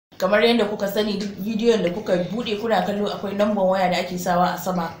kamar yadda kuka sani duk bidiyon da kuka bude kuna kallo akwai lambar waya da ake sawa a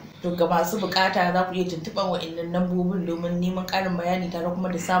sama. To ga masu bukata za ku iya tuntuɓar wa'annan lambobin domin neman ƙarin bayani tare kuma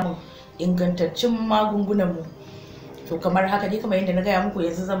da samun ingantaccen magungunan mu. To kamar haka dai, kamar yadda na gaya muku,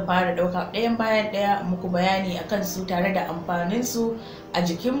 yanzu zan fara ɗauka ɗayan bayan ɗaya muku bayani akan su tare da amfanin su a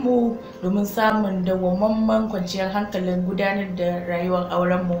jikinmu domin samun dawwammamen kwanciyar hankalin gudanar da rayuwar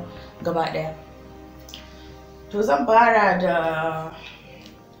auren mu gaba ɗaya. To zan fara da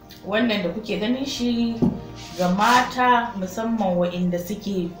wannan da kuke ganin shi ga mata, musamman waɗanda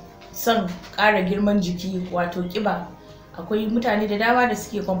suke son ƙara girman jiki wato ƙiba. Akwai mutane da dama da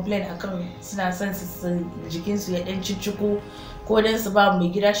suke complain akan suna son su jikinsu ya dan cicciko ko dan su ba mai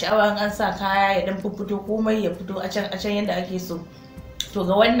gida sha'awa, an sa kaya ya dan fito komai ya fito a can yadda ake so. To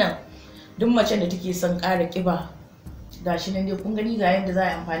ga wannan, duk macen da take son ƙara ƙiba, gashi nan dai kun gani ga yadda za a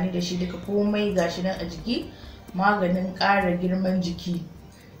yi amfani da shi, duka komai gashi nan a jiki. Maganin ƙara girman jiki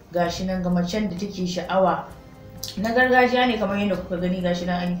gashi nan ga macen da take sha'awa, na gargajiya ne kamar yadda kuka gani, gashi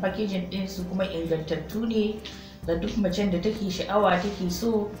nan an yi packaging din su kuma ingantattu ne ga duk macen da take sha'awa take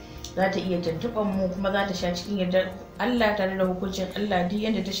so. Za ta iya tuntuɓar mu kuma za ta sha cikin yardar Allah tare da hukuncin Allah. Duk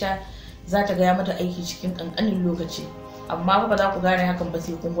yadda ta sha za ta gaya mata aiki cikin ƙanƙanin lokaci, amma ba za ku gane hakan ba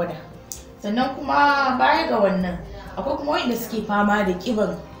sai kun gwada. Sannan kuma baya ga wannan, akwai kuma wanda suke fama da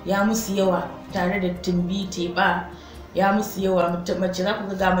ƙiban ya musu yawa tare da tumbi teɓa ya musu yawa. Mace za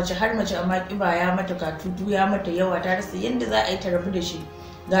ku ga mace har mace amma ƙiba ya mata katutu ya mata yawa, ta rasa yadda za a yi ta rabu da shi,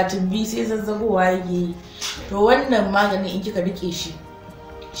 ga tumbi sai zazzagowa yake yi. To wannan maganin in kika rike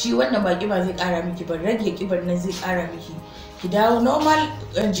shi wannan ba ƙiba zai ƙara miki ba, rage ƙibar nan zai ƙara miki, ki dawo normal,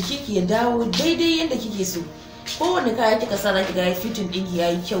 jiki ki ya dawo daidai yadda kike so. Kowane kaya kika sa za ki ga fitin ɗinki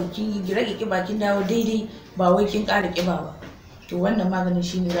yayi kyau, kin rage ƙiba kin dawo daidai, ba wai kin ƙara ƙiba ba. To wannan maganin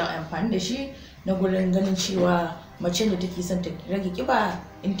shine za a amfani da shi na gurin ganin cewa mace da take son ta rage ƙiba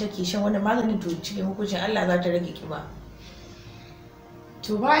in take shan wannan maganin, to cikin hukuncin Allah za ta rage ƙiba.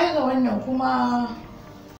 To baya ga wannan kuma